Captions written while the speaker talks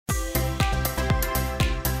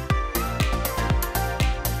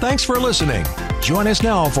Thanks for listening. Join us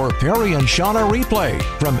now for Perry and Shauna Replay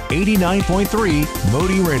from 89.3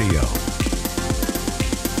 Moody Radio.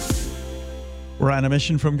 We're on a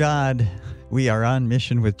mission from God. We are on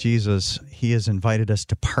mission with Jesus. He has invited us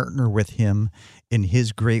to partner with him in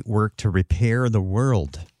his great work to repair the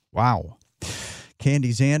world. Wow.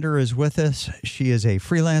 Kandi Zeller is with us. She is a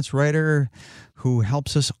freelance writer who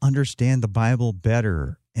helps us understand the Bible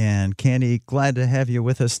better. And Kandi, glad to have you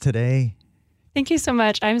with us today. Thank you so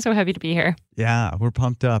much. I'm so happy to be here. Yeah, we're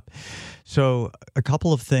pumped up. So a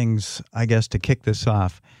couple of things, I guess, to kick this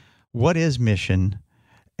off. What is mission?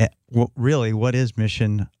 Really, what is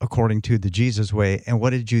mission according to the Jesus way? And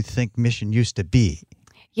what did you think mission used to be?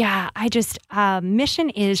 Yeah,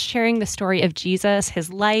 mission is sharing the story of Jesus, his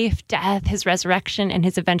life, death, his resurrection, and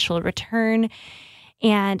his eventual return.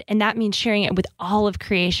 And that means sharing it with all of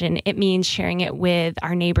creation. It means sharing it with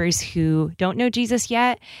our neighbors who don't know Jesus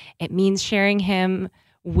yet. It means sharing him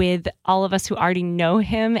with all of us who already know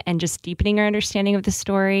him and just deepening our understanding of the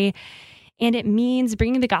story. And it means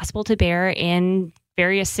bringing the gospel to bear in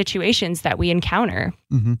various situations that we encounter.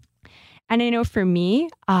 Mm-hmm. And I know for me,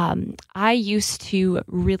 I used to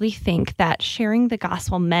really think that sharing the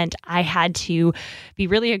gospel meant I had to be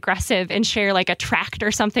really aggressive and share like a tract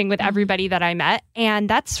or something with everybody that I met. And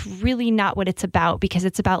that's really not what it's about, because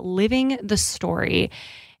it's about living the story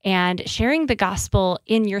and sharing the gospel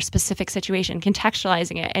in your specific situation,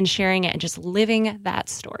 contextualizing it and sharing it and just living that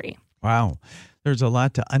story. Wow. There's a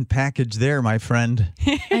lot to unpackage there, my friend.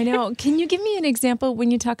 I know. Can you give me an example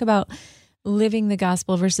when you talk about living the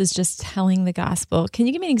gospel versus just telling the gospel? Can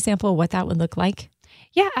you give me an example of what that would look like?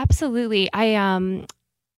 Yeah, absolutely.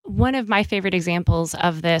 One of my favorite examples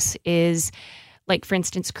of this is, like, for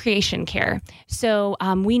instance, creation care. So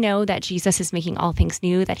we know that Jesus is making all things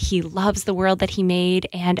new, that he loves the world that he made,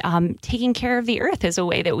 and taking care of the earth is a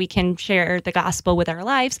way that we can share the gospel with our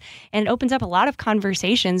lives. And it opens up a lot of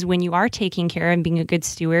conversations when you are taking care and being a good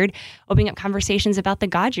steward, opening up conversations about the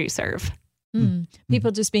God you serve.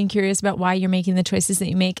 People just being curious about why you're making the choices that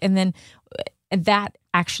you make. And then that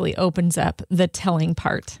actually opens up the telling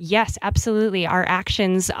part. Yes, absolutely. Our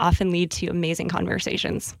actions often lead to amazing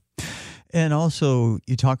conversations. And also,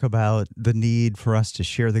 you talk about the need for us to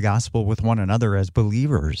share the gospel with one another as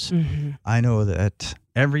believers. Mm-hmm. I know that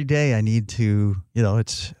every day I need to,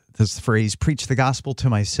 it's this phrase, preach the gospel to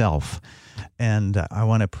myself. And I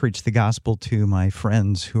want to preach the gospel to my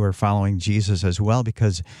friends who are following Jesus as well,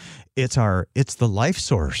 because it's the life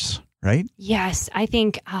source, right? Yes. I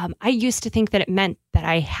think I used to think that it meant that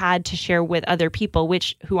I had to share with other people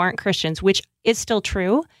who aren't Christians, which is still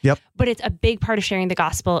true. Yep. But it's a big part of sharing the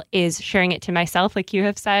gospel is sharing it to myself, like you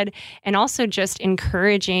have said, and also just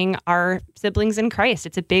encouraging our siblings in Christ.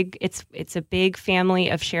 It's a big family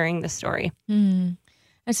of sharing the story.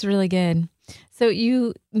 That's really good. So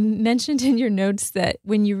you mentioned in your notes that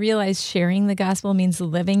when you realized sharing the gospel means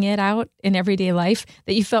living it out in everyday life,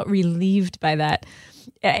 that you felt relieved by that.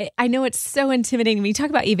 I know it's so intimidating. When you talk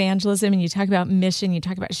about evangelism and you talk about mission, you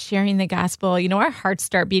talk about sharing the gospel, our hearts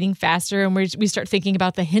start beating faster and we start thinking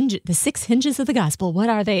about the 6 hinges of the gospel. What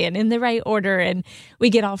are they? And in the right order. And we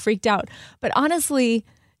get all freaked out. But honestly,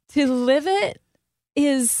 to live it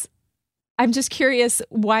is... I'm just curious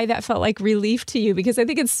why that felt like relief to you, because I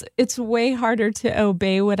think it's way harder to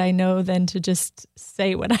obey what I know than to just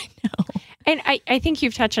say what I know. And I think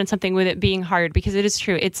you've touched on something with it being hard, because it is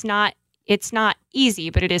true. It's not easy,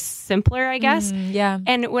 but it is simpler, I guess. Yeah.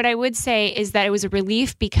 And what I would say is that it was a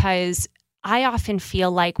relief, because I often feel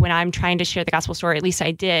like when I'm trying to share the gospel story, at least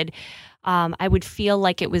I did, I would feel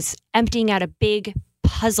like it was emptying out a big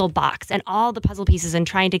puzzle box and all the puzzle pieces and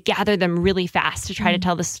trying to gather them really fast to try to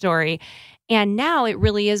tell the story. And now it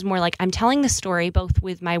really is more like I'm telling the story both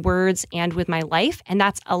with my words and with my life. And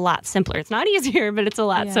that's a lot simpler. It's not easier, but it's a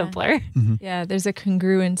lot simpler. Mm-hmm. Yeah, there's a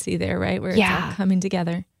congruency there, right? Where it's all coming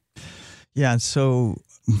together. Yeah. So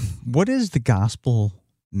what is the gospel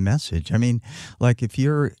message? I mean, like if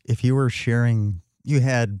you were sharing, you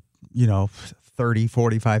had, 30,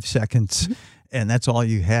 45 seconds and that's all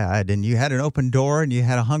you had, and you had an open door and you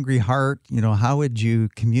had a hungry heart, how would you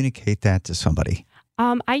communicate that to somebody?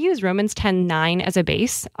 I use Romans 10:9 as a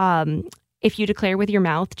base. If you declare with your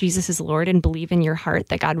mouth Jesus is Lord and believe in your heart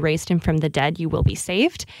that God raised him from the dead, you will be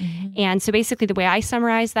saved. Mm-hmm. And so basically the way I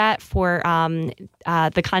summarize that for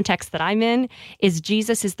the context that I'm in is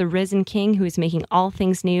Jesus is the risen King who is making all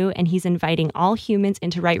things new, and he's inviting all humans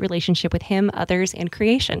into right relationship with him, others, and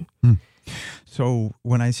creation. So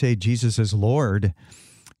when I say Jesus is Lord,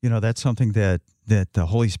 that's something that the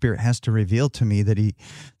Holy Spirit has to reveal to me, that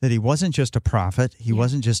he wasn't just a prophet, he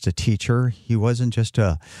wasn't just a teacher, he wasn't just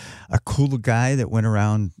a cool guy that went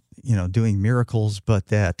around, doing miracles, but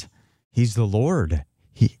that he's the Lord.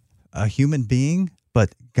 A human being,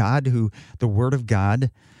 but God, the Word of God,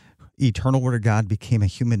 eternal Word of God, became a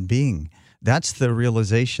human being. That's the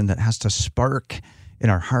realization that has to spark in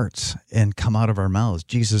our hearts and come out of our mouths.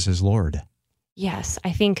 Jesus is Lord. Yes,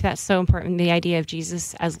 I think that's so important. The idea of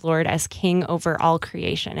Jesus as Lord, as King over all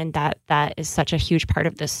creation, and that is such a huge part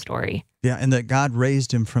of this story. Yeah, and that God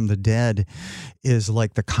raised him from the dead is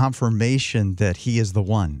like the confirmation that he is the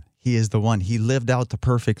one. He is the one. He lived out the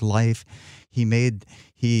perfect life.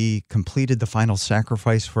 He completed the final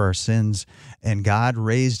sacrifice for our sins, and God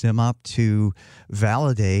raised him up to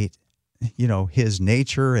validate, his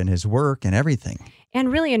nature and his work and everything.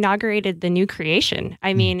 And really inaugurated the new creation.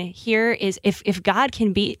 I mean, here is, if God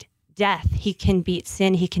can beat death, he can beat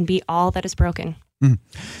sin, he can beat all that is broken.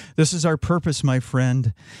 This is our purpose, my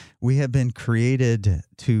friend. We have been created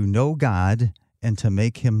to know God and to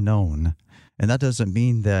make him known. And that doesn't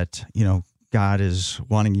mean that, God is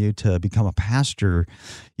wanting you to become a pastor.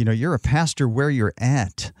 You're a pastor where you're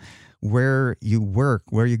at, where you work,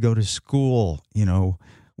 where you go to school,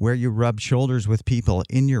 where you rub shoulders with people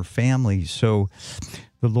in your family. So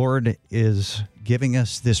the Lord is giving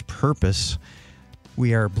us this purpose.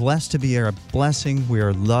 We are blessed to be a blessing. We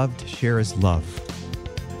are loved to share his love.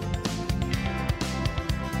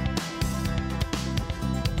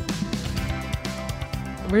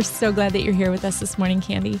 We're so glad that you're here with us this morning,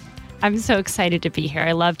 Kandi. I'm so excited to be here.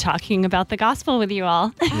 I love talking about the gospel with you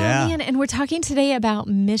all. Yeah. Oh, man. And we're talking today about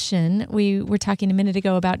mission. We were talking a minute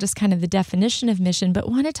ago about just kind of the definition of mission, but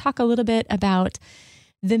want to talk a little bit about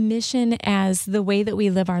the mission as the way that we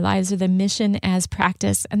live our lives, or the mission as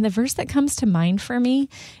practice. And the verse that comes to mind for me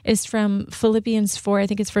is from Philippians 4, I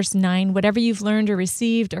think it's verse 9. Whatever you've learned or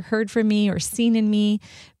received or heard from me or seen in me,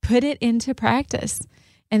 put it into practice,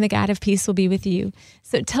 and the God of peace will be with you.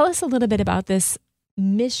 So tell us a little bit about this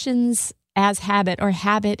missions as habit, or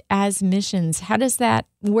habit as missions. How does that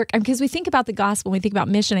work? Because we think about the gospel, when we think about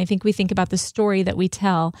mission, I think we think about the story that we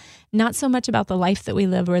tell, not so much about the life that we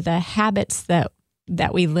live or the habits that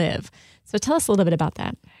we live. So tell us a little bit about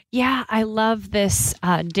that. Yeah, I love this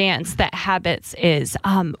dance that habits is.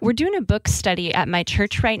 We're doing a book study at my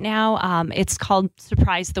church right now. It's called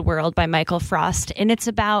Surprise the World by Michael Frost. And it's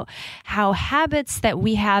about how habits that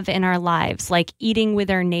we have in our lives, like eating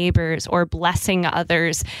with our neighbors or blessing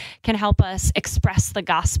others, can help us express the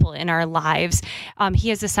gospel in our lives. He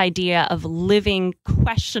has this idea of living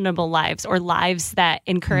questionable lives, or lives that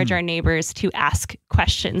encourage our neighbors to ask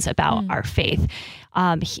questions about our faith.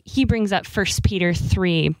 He brings up 1 Peter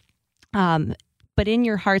 3. But in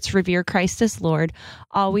your hearts, revere Christ as Lord.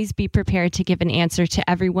 Always be prepared to give an answer to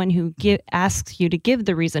everyone who asks you to give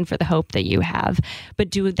the reason for the hope that you have, but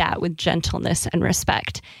do that with gentleness and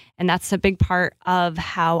respect. And that's a big part of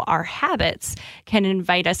how our habits can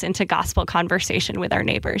invite us into gospel conversation with our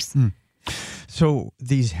neighbors. So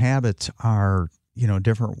these habits are,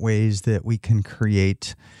 different ways that we can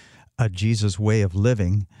create a Jesus way of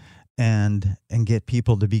living and get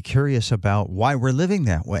people to be curious about why we're living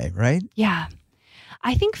that way, right? Yeah.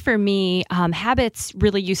 I think for me, habits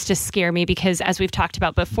really used to scare me because, as we've talked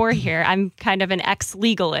about before here, I'm kind of an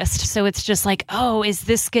ex-legalist. So it's just like, oh, is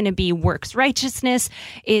this going to be works righteousness?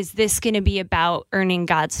 Is this going to be about earning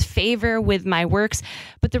God's favor with my works?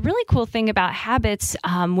 But the really cool thing about habits,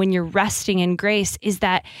 when you're resting in grace, is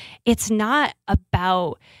that it's not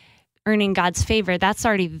about earning God's favor. That's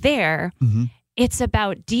already there. Mm-hmm. It's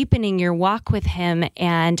about deepening your walk with him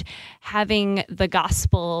and having the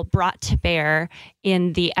gospel brought to bear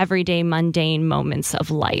in the everyday mundane moments of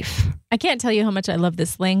life. I can't tell you how much I love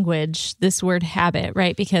this language, this word habit,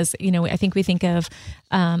 right? Because, I think we think of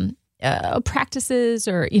practices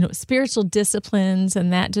or, spiritual disciplines,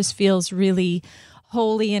 and that just feels really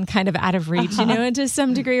holy and kind of out of reach, to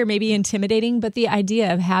some degree, or maybe intimidating. But the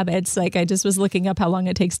idea of habits, like I just was looking up how long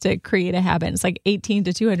it takes to create a habit. It's like 18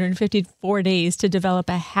 to 254 days to develop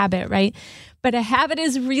a habit, right? But a habit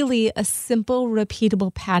is really a simple,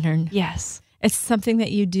 repeatable pattern. Yes. It's something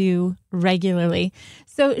that you do regularly.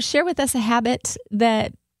 So share with us a habit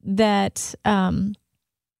that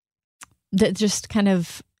just kind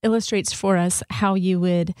of illustrates for us how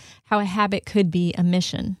a habit could be a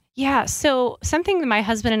mission. Yeah. So something that my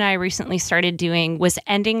husband and I recently started doing was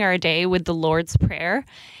ending our day with the Lord's Prayer.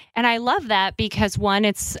 And I love that because, one,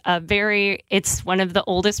 it's one of the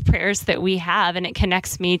oldest prayers that we have, and it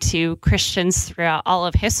connects me to Christians throughout all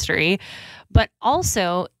of history. But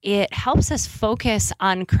also, it helps us focus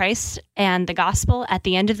on Christ and the gospel at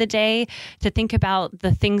the end of the day, to think about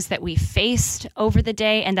the things that we faced over the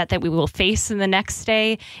day and that we will face in the next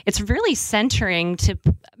day. It's really centering to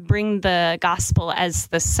bring the gospel as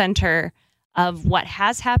the center of what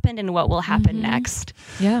has happened and what will happen next.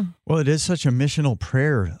 Yeah. Well, it is such a missional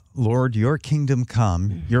prayer. Lord, your kingdom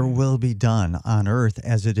come, your will be done on earth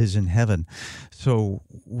as it is in heaven. So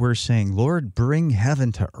we're saying, Lord, bring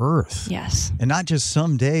heaven to earth. Yes. And not just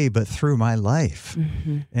someday, but through my life.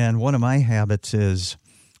 And one of my habits is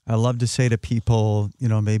I love to say to people,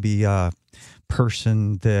 maybe a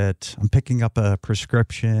person that I'm picking up a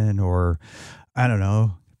prescription or, I don't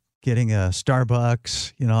know, getting a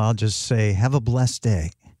Starbucks, I'll just say, have a blessed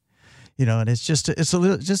day. And it's just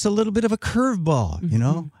a little bit of a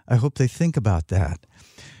curveball, I hope they think about that.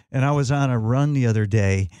 And I was on a run the other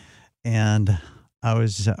day, and I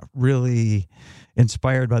was really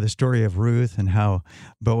inspired by the story of Ruth and how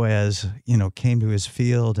Boaz, came to his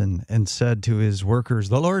field and said to his workers,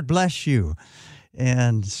 "The Lord bless you."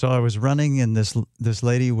 And so I was running, and this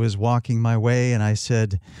lady was walking my way, and I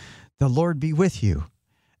said, "The Lord be with you."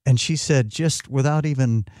 And she said, just without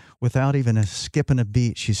even a skip and a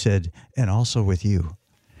beat, she said, "And also with you."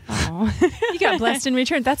 Oh. You got blessed in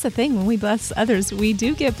return. That's the thing. When we bless others, we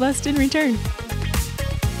do get blessed in return.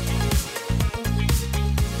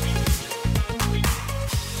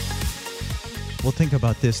 Well, think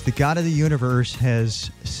about this. The God of the universe has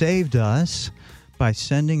saved us by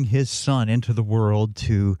sending his son into the world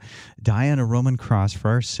to die on a Roman cross for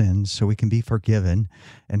our sins so we can be forgiven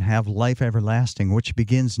and have life everlasting, which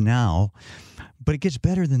begins now. But it gets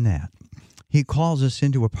better than that. He calls us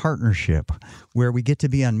into a partnership where we get to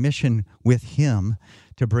be on mission with him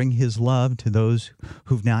to bring his love to those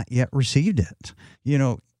who've not yet received it.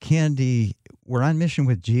 Kandi, we're on mission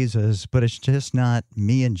with Jesus, but it's just not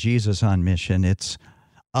me and Jesus on mission. It's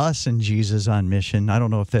us and Jesus on mission. I don't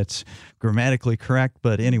know if that's grammatically correct,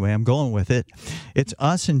 but anyway, I'm going with it. It's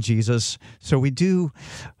us and Jesus. So we do,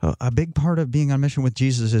 a big part of being on mission with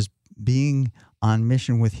Jesus is being on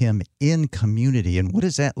mission with him in community. And what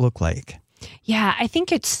does that look like? Yeah, I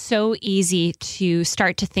think it's so easy to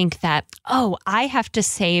start to think that, I have to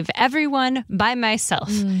save everyone by myself.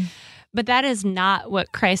 But that is not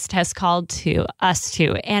what Christ has called to us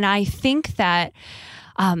to. And I think that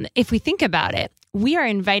if we think about it, we are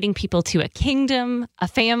inviting people to a kingdom, a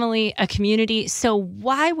family, a community. So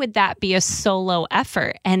why would that be a solo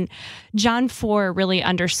effort? And John 4 really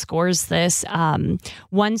underscores this.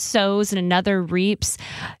 One sows and another reaps.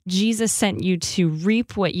 Jesus sent you to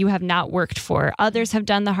reap what you have not worked for. Others have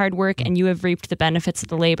done the hard work and you have reaped the benefits of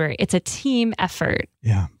the labor. It's a team effort.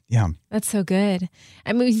 Yeah. That's so good.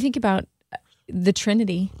 I mean, when you think about the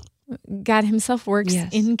Trinity, God himself works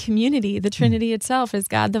in community. The Trinity itself is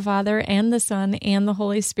God the Father and the Son and the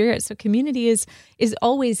Holy Spirit. So community is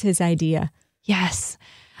always his idea. Yes.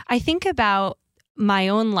 I think about my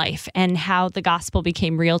own life and how the gospel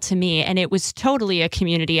became real to me. And it was totally a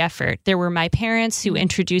community effort. There were my parents who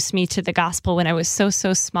introduced me to the gospel when I was so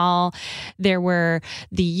small. There were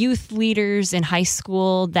the youth leaders in high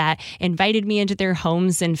school that invited me into their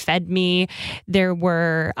homes and fed me. There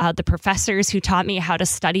were the professors who taught me how to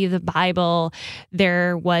study the Bible.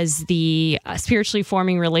 There was the spiritually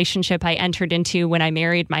forming relationship I entered into when I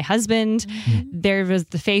married my husband. There was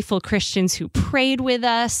the faithful Christians who prayed with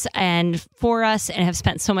us and for us and have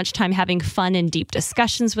spent so much time having fun and deep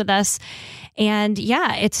discussions with us. And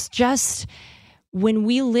it's just when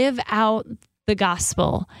we live out the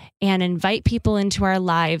gospel and invite people into our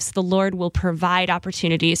lives, the Lord will provide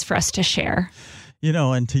opportunities for us to share.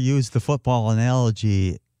 And to use the football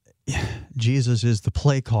analogy, Jesus is the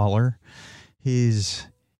play caller. He's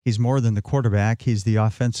more than the quarterback. He's the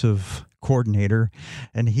offensive coordinator,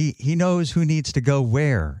 and he knows who needs to go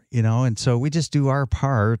where, and so we just do our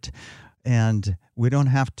part. And we don't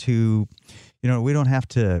have to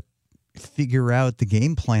figure out the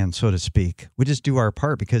game plan, so to speak. We just do our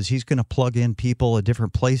part because he's going to plug in people at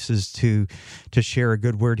different places to share a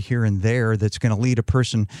good word here and there that's going to lead a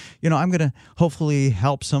person. I'm going to hopefully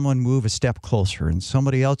help someone move a step closer, and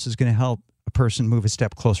somebody else is going to help a person move a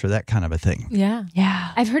step closer, that kind of a thing. Yeah.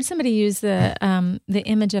 I've heard somebody use the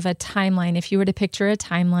image of a timeline. If you were to picture a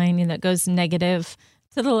timeline that goes negative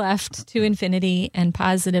to the left to infinity and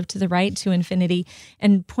positive to the right to infinity,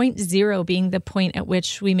 and point 0 being the point at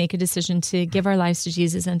which we make a decision to give our lives to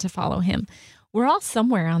Jesus and to follow him. We're all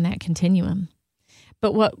somewhere on that continuum.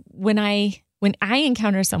 But when I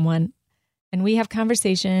encounter someone and we have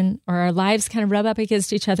conversation or our lives kind of rub up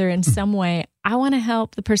against each other in some way, I want to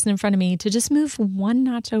help the person in front of me to just move one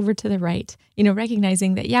notch over to the right,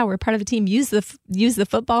 recognizing that, we're part of a team. Use the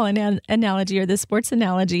football analogy or the sports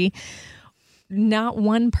analogy. Not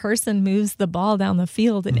one person moves the ball down the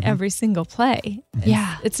field in every single play.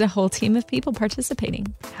 It's a whole team of people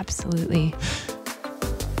participating. Absolutely.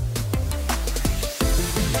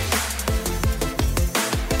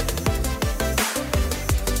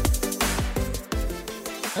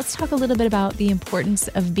 let's talk a little bit about the importance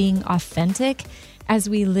of being authentic as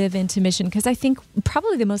we live into mission, because I think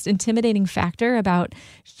probably the most intimidating factor about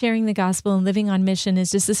sharing the gospel and living on mission is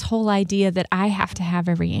just this whole idea that I have to have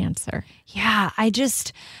every answer. Yeah, I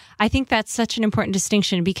think that's such an important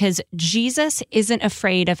distinction, because Jesus isn't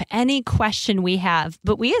afraid of any question we have,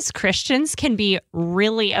 but we as Christians can be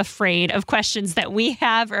really afraid of questions that we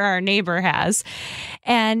have or our neighbor has.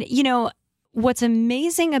 And, what's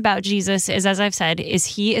amazing about Jesus is, as I've said, is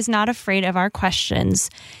he is not afraid of our questions.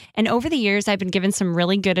 And over the years, I've been given some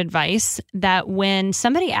really good advice that when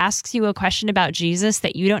somebody asks you a question about Jesus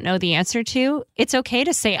that you don't know the answer to, it's okay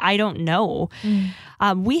to say, I don't know.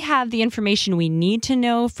 We have the information we need to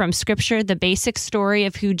know from Scripture, the basic story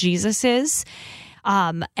of who Jesus is.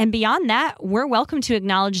 And beyond that, we're welcome to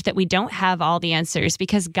acknowledge that we don't have all the answers,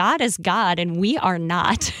 because God is God and we are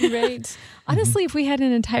not. Right. Honestly, if we had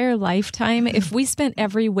an entire lifetime, if we spent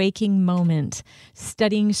every waking moment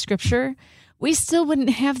studying Scripture, we still wouldn't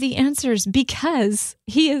have the answers, because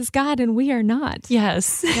he is God and we are not.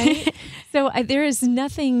 Yes. Right? So there is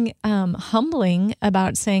nothing humbling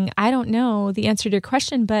about saying, I don't know the answer to your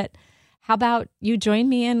question, but how about you join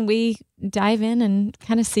me and we dive in and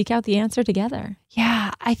kind of seek out the answer together?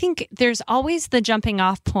 Yeah, I think there's always the jumping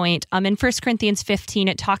off point. In 1 Corinthians 15,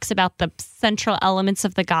 it talks about the central elements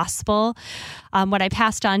of the gospel. What I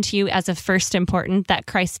passed on to you as of first important, that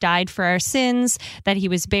Christ died for our sins, that he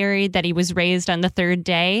was buried, that he was raised on the third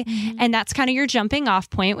day. Mm-hmm. And that's kind of your jumping off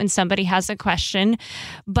point when somebody has a question.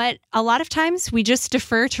 But a lot of times we just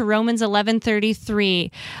defer to Romans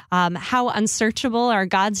 11:33. How unsearchable are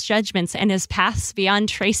God's judgments and his paths beyond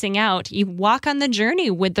tracing out. You walk on the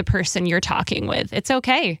journey with the person you're talking with. It's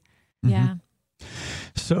okay. Yeah.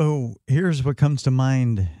 So here's what comes to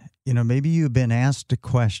mind. Maybe you've been asked a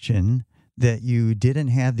question that you didn't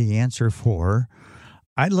have the answer for.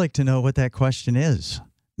 I'd like to know what that question is.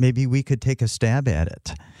 Maybe we could take a stab at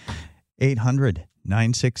it.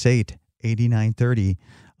 800-968-8930.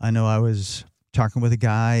 I know I was talking with a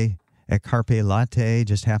guy at Carpe Latte,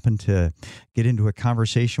 just happened to get into a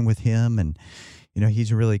conversation with him, and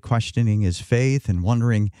he's really questioning his faith and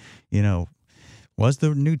wondering, was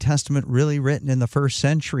the New Testament really written in the first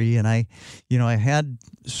century? And I had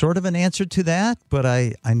sort of an answer to that, but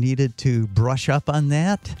I needed to brush up on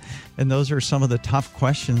that. And those are some of the tough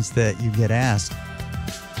questions that you get asked.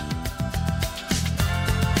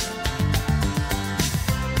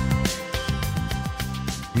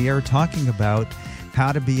 We are talking about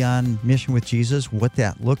how to be on mission with Jesus, what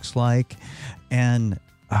that looks like, and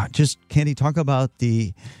just, Kandi, talk about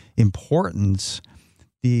the importance,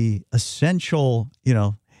 the essential,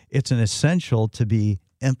 it's an essential to be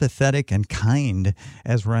empathetic and kind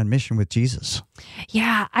as we're on mission with Jesus.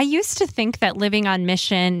 Yeah, I used to think that living on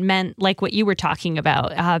mission meant like what you were talking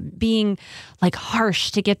about, being like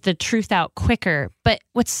harsh to get the truth out quicker. But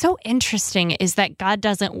what's so interesting is that God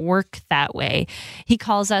doesn't work that way. He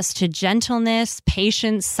calls us to gentleness,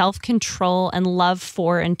 patience, self-control, and love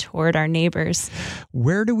for and toward our neighbors.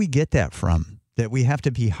 Where do we get that from? That we have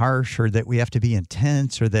to be harsh, or that we have to be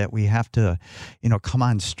intense, or that we have to, come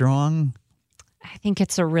on strong? I think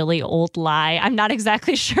it's a really old lie. I'm not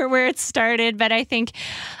exactly sure where it started, but I think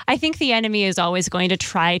the enemy is always going to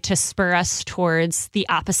try to spur us towards the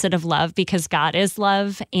opposite of love, because God is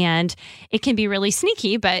love, and it can be really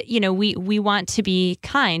sneaky, but we want to be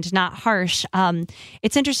kind, not harsh.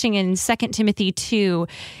 It's interesting in 2 Timothy 2,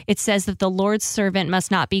 it says that the Lord's servant must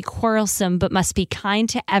not be quarrelsome, but must be kind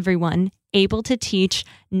to everyone, able to teach,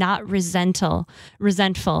 not resentful.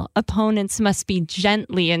 Opponents must be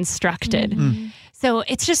gently instructed. Mm-hmm. So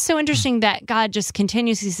it's just so interesting that God just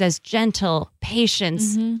continuously says gentle,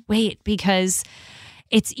 patience, wait, because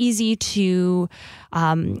it's easy to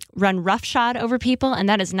run roughshod over people, and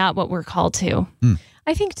that is not what we're called to.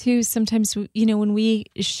 I think too, sometimes, when we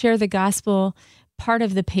share the gospel, part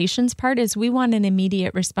of the patience part is we want an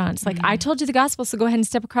immediate response. Like, I told you the gospel, so go ahead and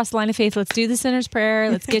step across the line of faith. Let's do the sinner's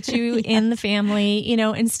prayer. Let's get you in the family.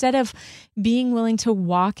 Instead of being willing to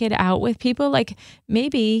walk it out with people, like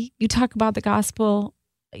maybe you talk about the gospel,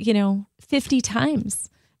 50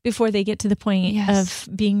 times before they get to the point of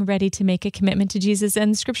being ready to make a commitment to Jesus.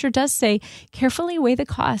 And Scripture does say, carefully weigh the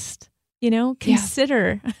cost.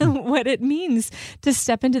 Consider what it means to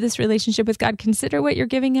step into this relationship with God. Consider what you're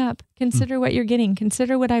giving up. Consider what you're getting.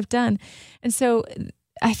 Consider what I've done. And so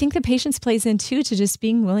I think the patience plays in too, to just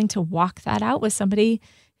being willing to walk that out with somebody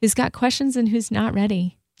who's got questions and who's not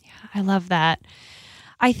ready. Yeah, I love that.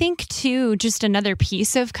 I think too, just another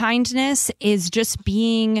piece of kindness is just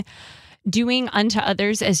being doing unto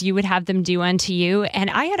others as you would have them do unto you. And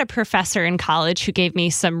I had a professor in college who gave me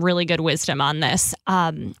some really good wisdom on this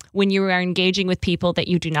when you are engaging with people that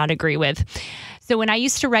you do not agree with. So when I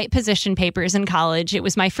used to write position papers in college, it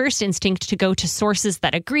was my first instinct to go to sources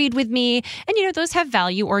that agreed with me. And, those have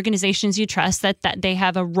value, organizations you trust, that they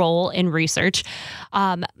have a role in research.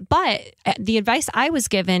 But the advice I was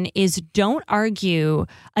given is don't argue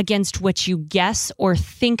against what you guess or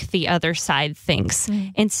think the other side thinks.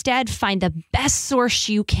 Instead, find the best source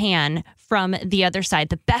you can from the other side,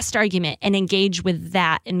 the best argument, and engage with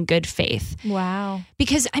that in good faith. Wow.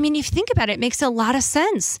 Because, if you think about it, it makes a lot of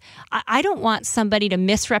sense. I don't want somebody to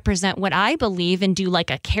misrepresent what I believe and do like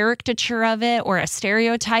a caricature of it or a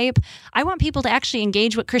stereotype. I want people to actually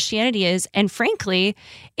engage what Christianity is. And frankly,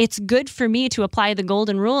 it's good for me to apply the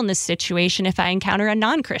golden rule in this situation if I encounter a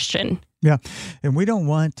non-Christian. Yeah. And we don't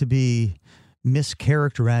want to be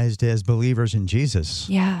mischaracterized as believers in Jesus.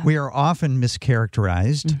 Yeah. We are often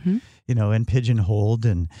mischaracterized, and pigeonholed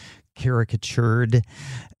and caricatured.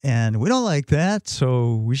 And we don't like that,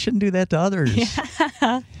 so we shouldn't do that to others.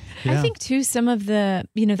 Yeah. I think, too, some of the,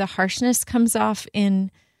 the harshness comes off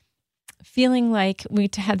in feeling like, we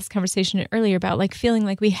had this conversation earlier about like feeling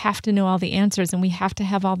like we have to know all the answers and we have to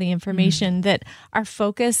have all the information, that our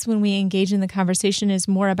focus when we engage in the conversation is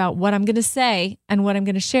more about what I'm going to say and what I'm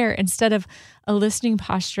going to share, instead of a listening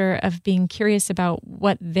posture of being curious about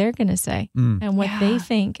what they're going to say and what they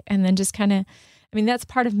think. And then just kind of, that's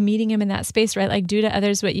part of meeting them in that space, right? Like, do to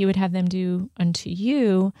others what you would have them do unto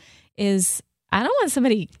you. Is, I don't want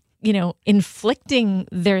somebody, inflicting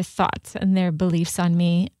their thoughts and their beliefs on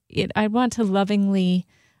me. I want to lovingly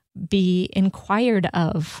be inquired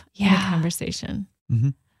of in a conversation. Mm-hmm.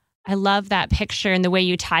 I love that picture and the way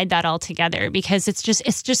you tied that all together, because it's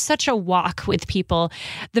just such a walk with people.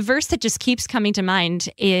 The verse that just keeps coming to mind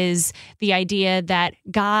is the idea that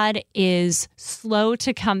God is slow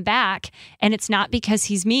to come back, and it's not because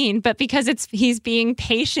he's mean, but because he's being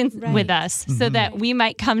patient with us so that we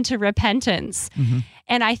might come to repentance. Mm-hmm.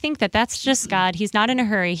 And I think that's just God. He's not in a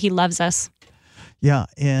hurry. He loves us. Yeah,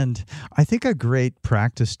 and I think a great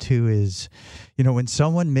practice, too, is, when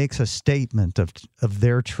someone makes a statement of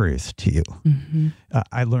their truth to you. Mm-hmm.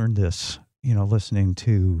 I learned this, listening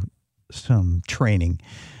to some training.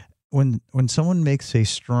 When someone makes a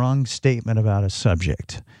strong statement about a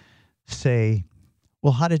subject, say,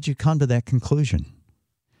 well, how did you come to that conclusion?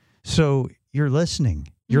 So you're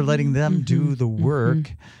listening. You're letting them do the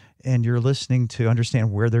work, and you're listening to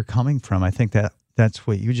understand where they're coming from. I think that's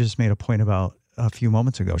what you just made a point about a few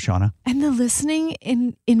moments ago, Shauna. And the listening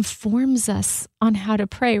informs us on how to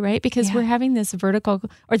pray, right? Because we're having this vertical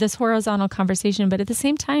or this horizontal conversation, but at the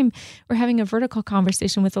same time, we're having a vertical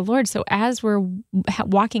conversation with the Lord. So as we're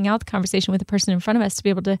walking out the conversation with the person in front of us, to be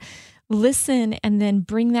able to listen and then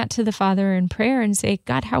bring that to the Father in prayer and say,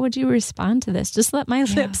 God, how would you respond to this? Just let my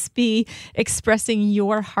lips be expressing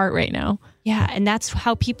your heart right now. Yeah, and that's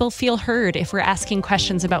how people feel heard if we're asking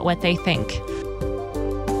questions about what they think.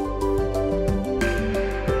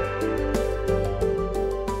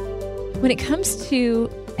 When it comes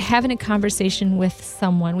to having a conversation with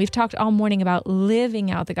someone, we've talked all morning about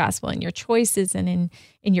living out the gospel and your choices and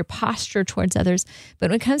in your posture towards others.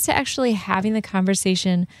 But when it comes to actually having the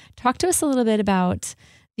conversation, talk to us a little bit about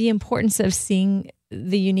the importance of seeing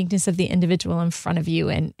the uniqueness of the individual in front of you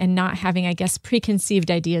and not having, I guess, preconceived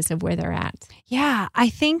ideas of where they're at. Yeah, I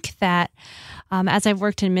think that as I've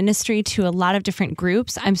worked in ministry to a lot of different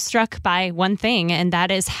groups, I'm struck by one thing, and that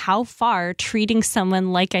is how far treating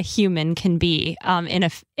someone like a human can be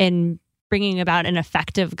in bringing about an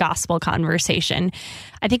effective gospel conversation.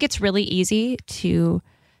 I think it's really easy to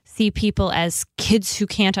see people as kids who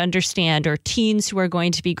can't understand or teens who are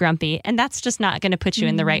going to be grumpy, and that's just not going to put you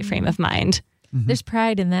in the right frame of mind. Mm-hmm. There's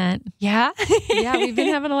pride in that. Yeah. Yeah, we've been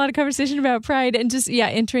having a lot of conversation about pride and just,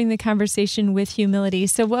 entering the conversation with humility.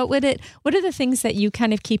 So what are the things that you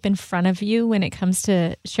kind of keep in front of you when it comes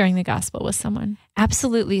to sharing the gospel with someone?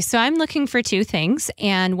 Absolutely. So I'm looking for two things.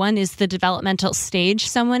 And one is the developmental stage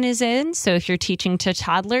someone is in. So if you're teaching to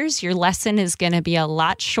toddlers, your lesson is going to be a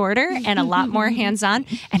lot shorter and a lot more hands-on.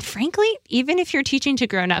 And frankly, even if you're teaching to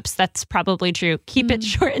grown-ups, that's probably true. Keep it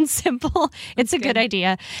short and simple. It's a good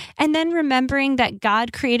idea. And then remembering that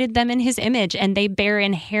God created them in his image and they bear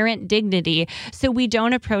inherent dignity. So we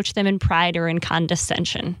don't approach them in pride or in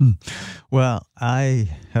condescension. Well, I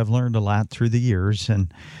have learned a lot through the years,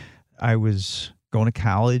 and I was going to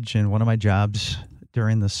college, and one of my jobs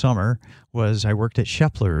during the summer was I worked at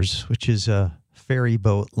Shepler's, which is a ferry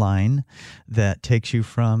boat line that takes you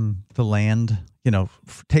from the land,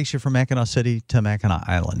 takes you from Mackinac City to Mackinac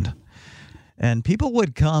Island. And people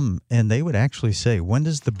would come and they would actually say, when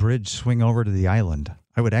does the bridge swing over to the island?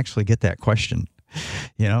 I would actually get that question,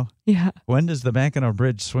 Yeah. When does the Mackinac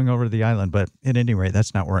Bridge swing over to the island? But at any rate,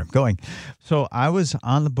 that's not where I'm going. So I was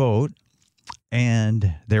on the boat,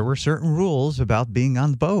 and there were certain rules about being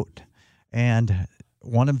on the boat. And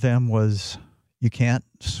one of them was you can't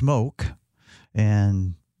smoke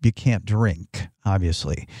and you can't drink,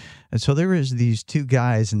 obviously. And so there was these two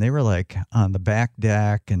guys, and they were like on the back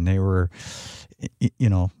deck, and they were,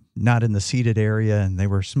 not in the seated area, and they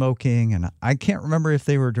were smoking. And I can't remember if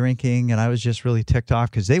they were drinking, and I was just really ticked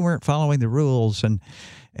off because they weren't following the rules. And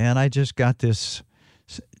I just got this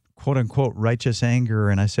quote unquote righteous anger.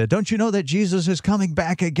 And I said, don't you know that Jesus is coming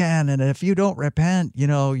back again? And if you don't repent,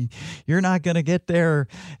 you're not going to get there.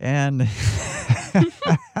 And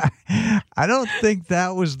I don't think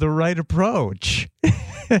that was the right approach.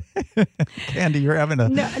 Kandi, you're having a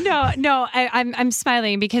no. I'm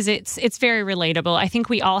smiling because it's very relatable. I think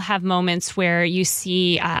we all have moments where you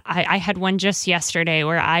see. I had one just yesterday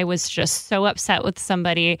where I was just so upset with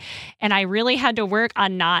somebody, and I really had to work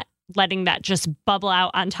on not letting that just bubble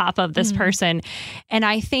out on top of this person. And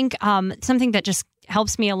I think something that just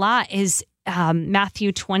helps me a lot is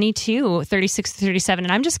Matthew 22, 36 to 37.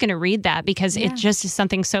 And I'm just going to read that because it just is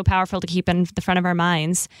something so powerful to keep in the front of our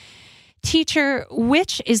minds. Teacher,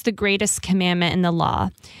 which is the greatest commandment in the law?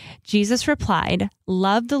 Jesus replied,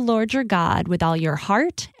 love the Lord your God with all your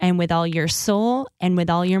heart and with all your soul and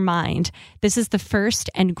with all your mind. This is the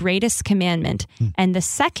first and greatest commandment. And the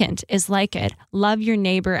second is like it. Love your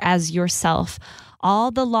neighbor as yourself.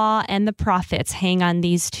 All the law and the prophets hang on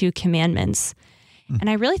these two commandments.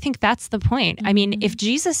 And I really think that's the point. I mean, if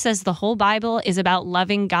Jesus says the whole Bible is about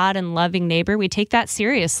loving God and loving neighbor, we take that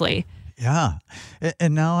seriously. Yeah.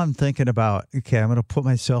 And now I'm thinking about, okay, I'm going to put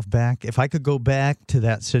myself back. If I could go back to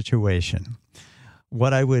that situation,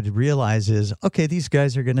 what I would realize is, okay, these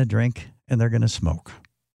guys are going to drink and they're going to smoke.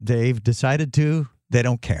 They've decided to, they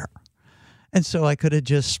don't care. And so I could have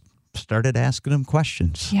just started asking them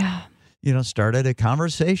questions. Yeah. Started a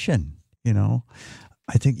conversation.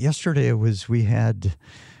 I think yesterday we had,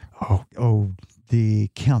 the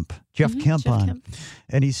Jeff Kemp on.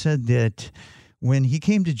 And he said that when he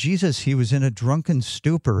came to Jesus, he was in a drunken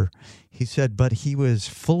stupor. He said, but he was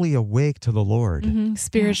fully awake to the Lord.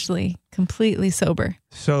 Spiritually, completely sober.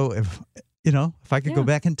 So if I could go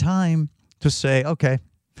back in time to say, okay,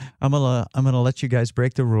 I'm gonna let you guys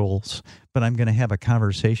break the rules, but I'm gonna have a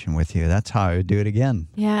conversation with you. That's how I would do it again.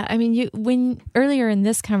 Yeah, I mean, when earlier in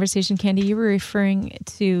this conversation, Kandi, you were referring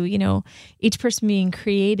to each person being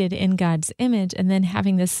created in God's image and then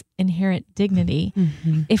having this inherent dignity.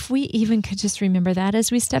 If we even could just remember that as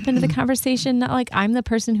we step into the conversation, not like I'm the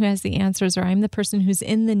person who has the answers or I'm the person who's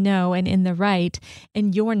in the know and in the right,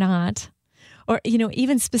 and you're not. Or,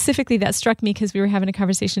 even specifically that struck me because we were having a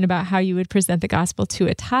conversation about how you would present the gospel to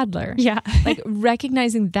a toddler. Yeah. Like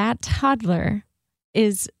recognizing that toddler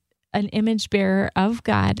is an image bearer of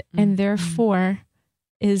God and therefore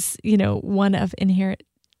is, one of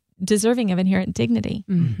deserving of inherent dignity.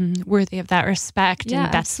 Worthy of that respect. Yeah,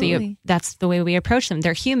 and that's the way we approach them.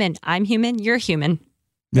 They're human. I'm human. You're human.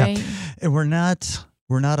 Yeah. Right? And we're not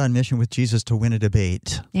on mission with Jesus to win a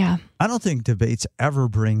debate. Yeah. I don't think debates ever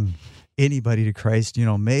bring anybody to Christ.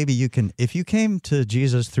 Maybe you can, if you came to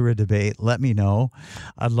Jesus through a debate, let me know.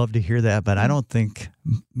 I'd love to hear that, but I don't think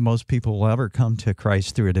most people will ever come to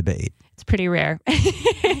Christ through a debate. It's pretty rare. I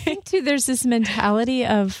think too, there's this mentality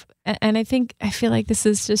of, and I feel like this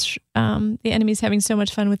is just, the enemy's having so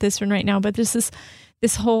much fun with this one right now, but there's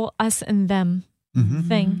this whole us and them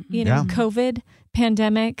thing, COVID,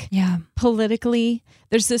 pandemic, politically,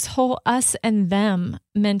 there's this whole us and them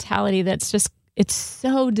mentality that's just, it's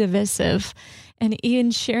so divisive. And even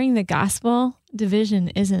sharing the gospel, division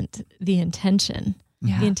isn't the intention.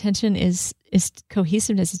 The intention is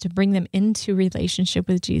cohesiveness, is to bring them into relationship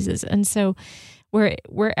with Jesus. And so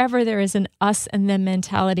wherever there is an us and them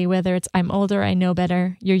mentality, whether it's I'm older, I know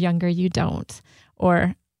better, you're younger, you don't,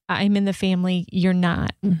 or I'm in the family, you're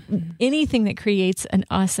not. Anything that creates an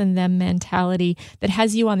us and them mentality that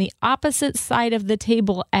has you on the opposite side of the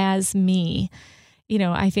table as me,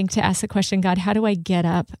 I think to ask the question, God, how do I get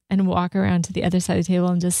up and walk around to the other side of the table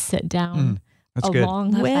and just sit down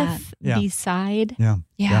along with, beside?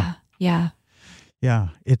 Yeah.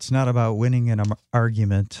 It's not about winning an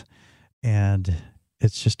argument, and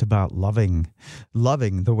it's just about loving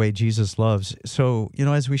the way Jesus loves. So,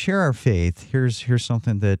 as we share our faith, here's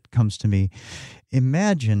something that comes to me.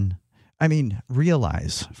 Realize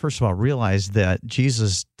that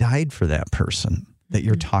Jesus died for that person that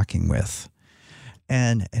you're talking with.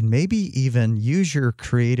 And maybe even use your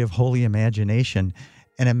creative, holy imagination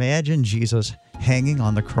and imagine Jesus hanging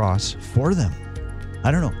on the cross for them.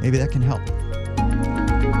 I don't know, maybe that can help.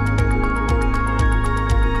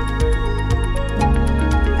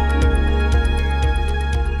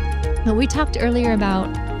 Now, we talked earlier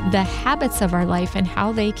about the habits of our life and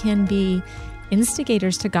how they can be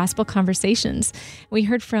instigators to gospel conversations. We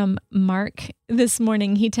heard from Mark this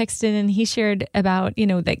morning. He texted and he shared about,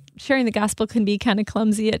 that sharing the gospel can be kind of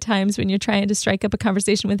clumsy at times when you're trying to strike up a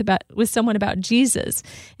conversation with someone about Jesus.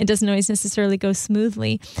 It doesn't always necessarily go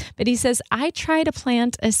smoothly. But he says, I try to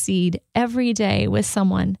plant a seed every day with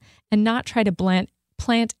someone and not try to plant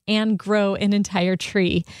and grow an entire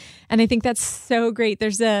tree. And I think that's so great. There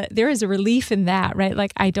is a relief in that, right?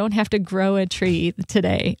 Like, I don't have to grow a tree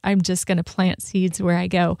today. I'm just going to plant seeds where I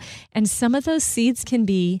go. And some of those seeds can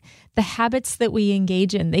be the habits that we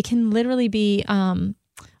engage in. They can literally be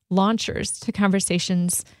launchers to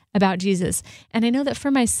conversations about Jesus. And I know that for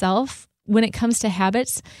myself, when it comes to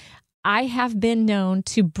habits, I have been known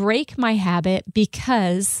to break my habit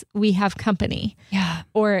because we have company. Yeah.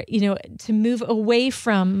 Or, to move away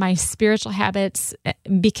from my spiritual habits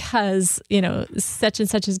because, such and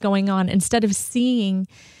such is going on, instead of seeing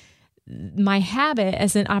my habit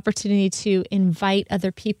as an opportunity to invite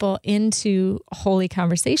other people into holy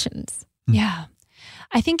conversations. Yeah.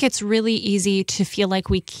 I think it's really easy to feel like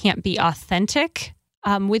we can't be authentic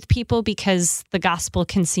with people because the gospel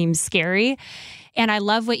can seem scary. And I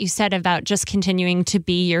love what you said about just continuing to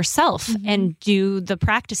be yourself and do the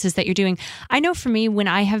practices that you're doing. I know for me, when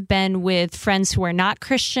I have been with friends who are not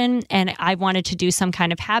Christian and I wanted to do some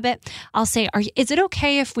kind of habit, I'll say, is it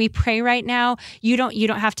okay if we pray right now? You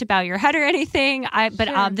don't have to bow your head or anything.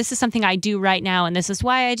 But this is something I do right now, and this is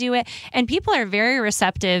why I do it. And people are very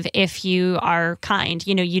receptive if you are kind.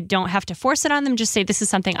 You don't have to force it on them. Just say, this is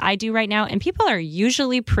something I do right now. And people are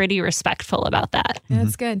usually pretty respectful about that. Yeah,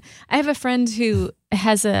 that's good. I have a friend who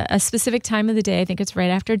has a specific time of the day, I think it's right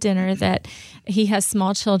after dinner, that he has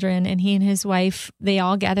small children, and he and his wife, they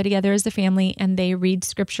all gather together as a family and they read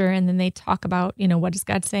scripture, and then they talk about, what is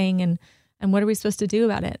God saying and what are we supposed to do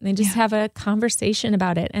about it? And they just have a conversation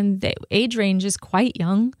about it. And the age range is quite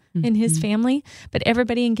young in his family, but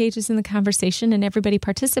everybody engages in the conversation and everybody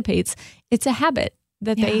participates. It's a habit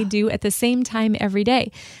that they do at the same time every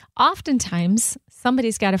day. Oftentimes,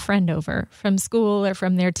 somebody's got a friend over from school or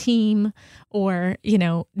from their team or,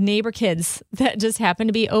 neighbor kids that just happen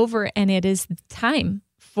to be over, and it is time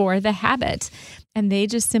for the habit. And they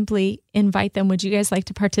just simply invite them, would you guys like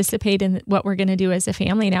to participate in what we're going to do as a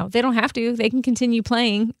family now? They don't have to. They can continue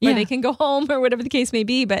playing or they can go home or whatever the case may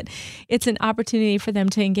be, but it's an opportunity for them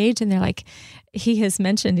to engage. And they're like, he has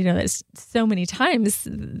mentioned, that so many times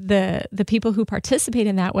the people who participate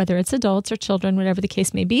in that, whether it's adults or children, whatever the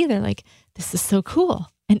case may be, they're like, this is so cool.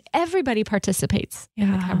 And everybody participates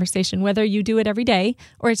in the conversation, whether you do it every day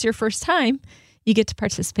or it's your first time, you get to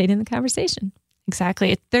participate in the conversation.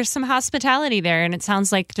 Exactly. There's some hospitality there, and it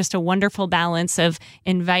sounds like just a wonderful balance of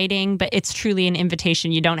inviting, but it's truly an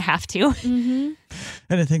invitation. You don't have to. And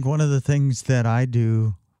I think one of the things that I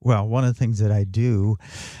do,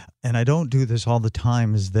 and I don't do this all the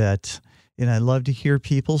time, is that, I love to hear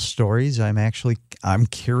people's stories. I'm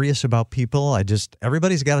curious about people.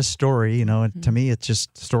 Everybody's got a story, and to me, it's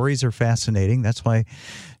just, stories are fascinating. That's why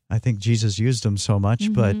I think Jesus used them so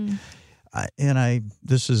much, but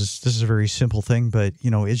this is a very simple thing, but,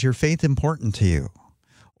 is your faith important to you?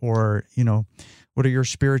 Or, what are your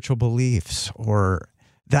spiritual beliefs? Or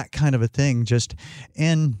that kind of a thing.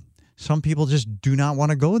 And some people just do not want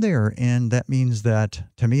to go there. And that means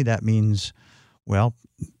well,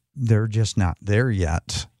 they're just not there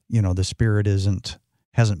yet. The Spirit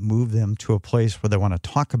hasn't moved them to a place where they want to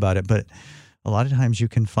talk about it. But a lot of times you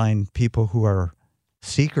can find people who are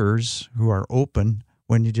seekers, who are open,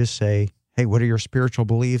 when you just say, hey, what are your spiritual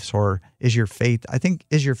beliefs? Or is your faith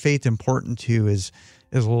important to you is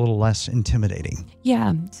a little less intimidating.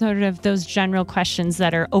 Yeah, sort of those general questions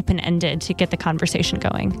that are open-ended to get the conversation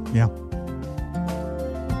going. Yeah.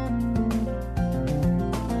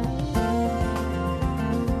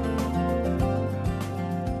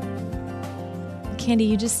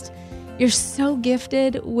 Kandi, you're so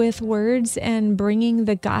gifted with words and bringing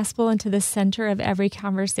the gospel into the center of every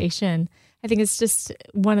conversation. I think it's just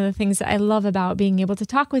one of the things that I love about being able to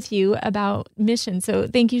talk with you about mission. So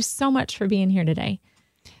thank you so much for being here today.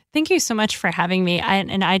 Thank you so much for having me.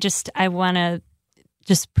 I want to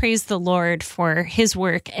just praise the Lord for his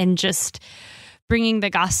work and just bringing the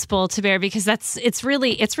gospel to bear, because it's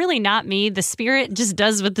really not me. The Spirit just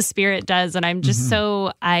does what the Spirit does. And I'm just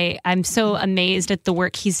I'm so amazed at the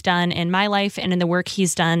work he's done in my life and in the work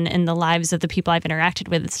he's done in the lives of the people I've interacted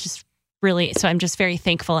with. It's just really, so I'm just very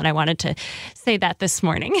thankful, and I wanted to say that this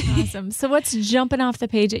morning. Awesome. So what's jumping off the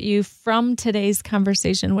page at you from today's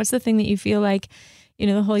conversation? What's the thing that you feel like,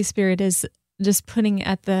 the Holy Spirit is just putting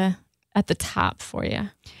at the top for you?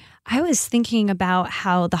 I was thinking about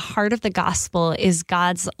how the heart of the gospel is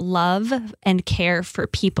God's love and care for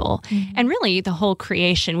people. Mm-hmm. And really the whole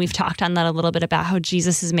creation. We've talked on that a little bit about how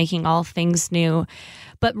Jesus is making all things new.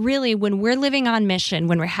 But really, when we're living on mission,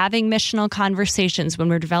 when we're having missional conversations, when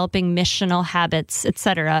we're developing missional habits,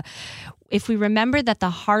 etc., if we remember that the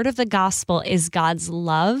heart of the gospel is God's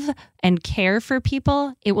love and care for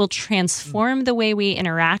people, it will transform the way we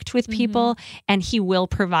interact with people, and He will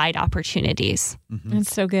provide opportunities. Mm-hmm.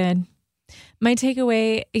 That's so good. My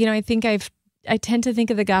takeaway, I tend to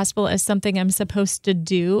think of the gospel as something I'm supposed to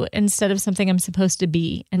do instead of something I'm supposed to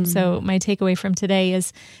be. And so my takeaway from today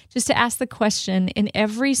is just to ask the question, in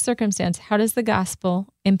every circumstance, how does the gospel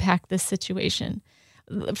impact this situation?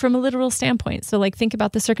 From a literal standpoint. So think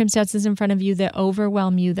about the circumstances in front of you that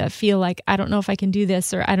overwhelm you, that feel like, I don't know if I can do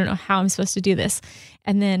this, or I don't know how I'm supposed to do this.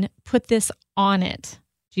 And then put this on it.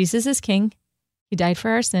 Jesus is King. He died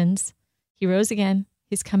for our sins. He rose again.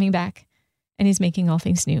 He's coming back, and He's making all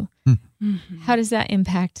things new. Mm-hmm. How does that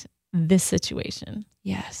impact this situation?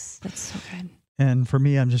 Yes, that's so good. And for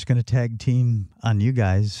me, I'm just going to tag team on you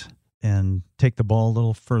guys and take the ball a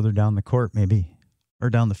little further down the court, maybe, or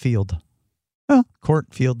down the field.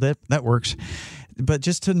 Court, field, that works. But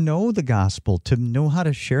just to know the gospel, to know how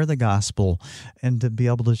to share the gospel, and to be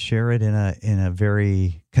able to share it in a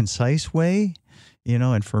very concise way,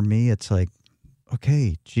 and for me, it's like,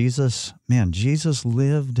 okay, Jesus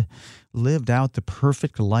lived out the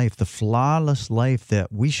perfect life, the flawless life that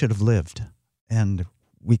we should have lived, and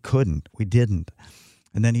we didn't.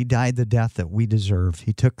 And then He died the death that we deserve.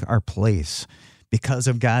 He took our place because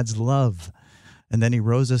of God's love. And then He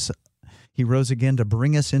rose again to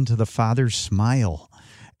bring us into the Father's smile.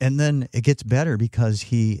 And then it gets better because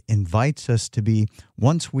He invites us to be,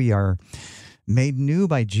 once we are made new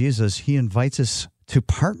by Jesus, He invites us to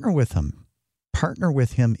partner with Him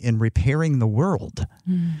in repairing the world.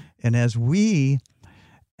 And as we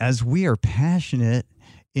are passionate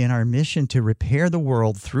in our mission to repair the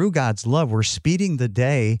world through God's love, we're speeding the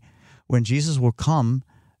day when Jesus will come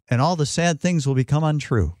and all the sad things will become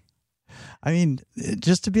untrue. I mean,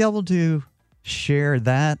 just to be able to share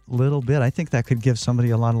that little bit, I think that could give somebody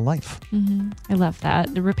a lot of life. Mm-hmm. I love that.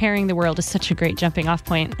 Repairing the world is such a great jumping off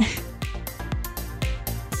point.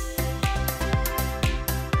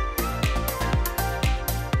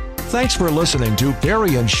 Thanks for listening to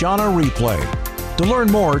Perry and Shauna Replay. To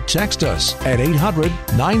learn more, text us at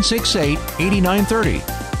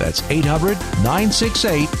 800-968-8930. That's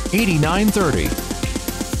 800-968-8930.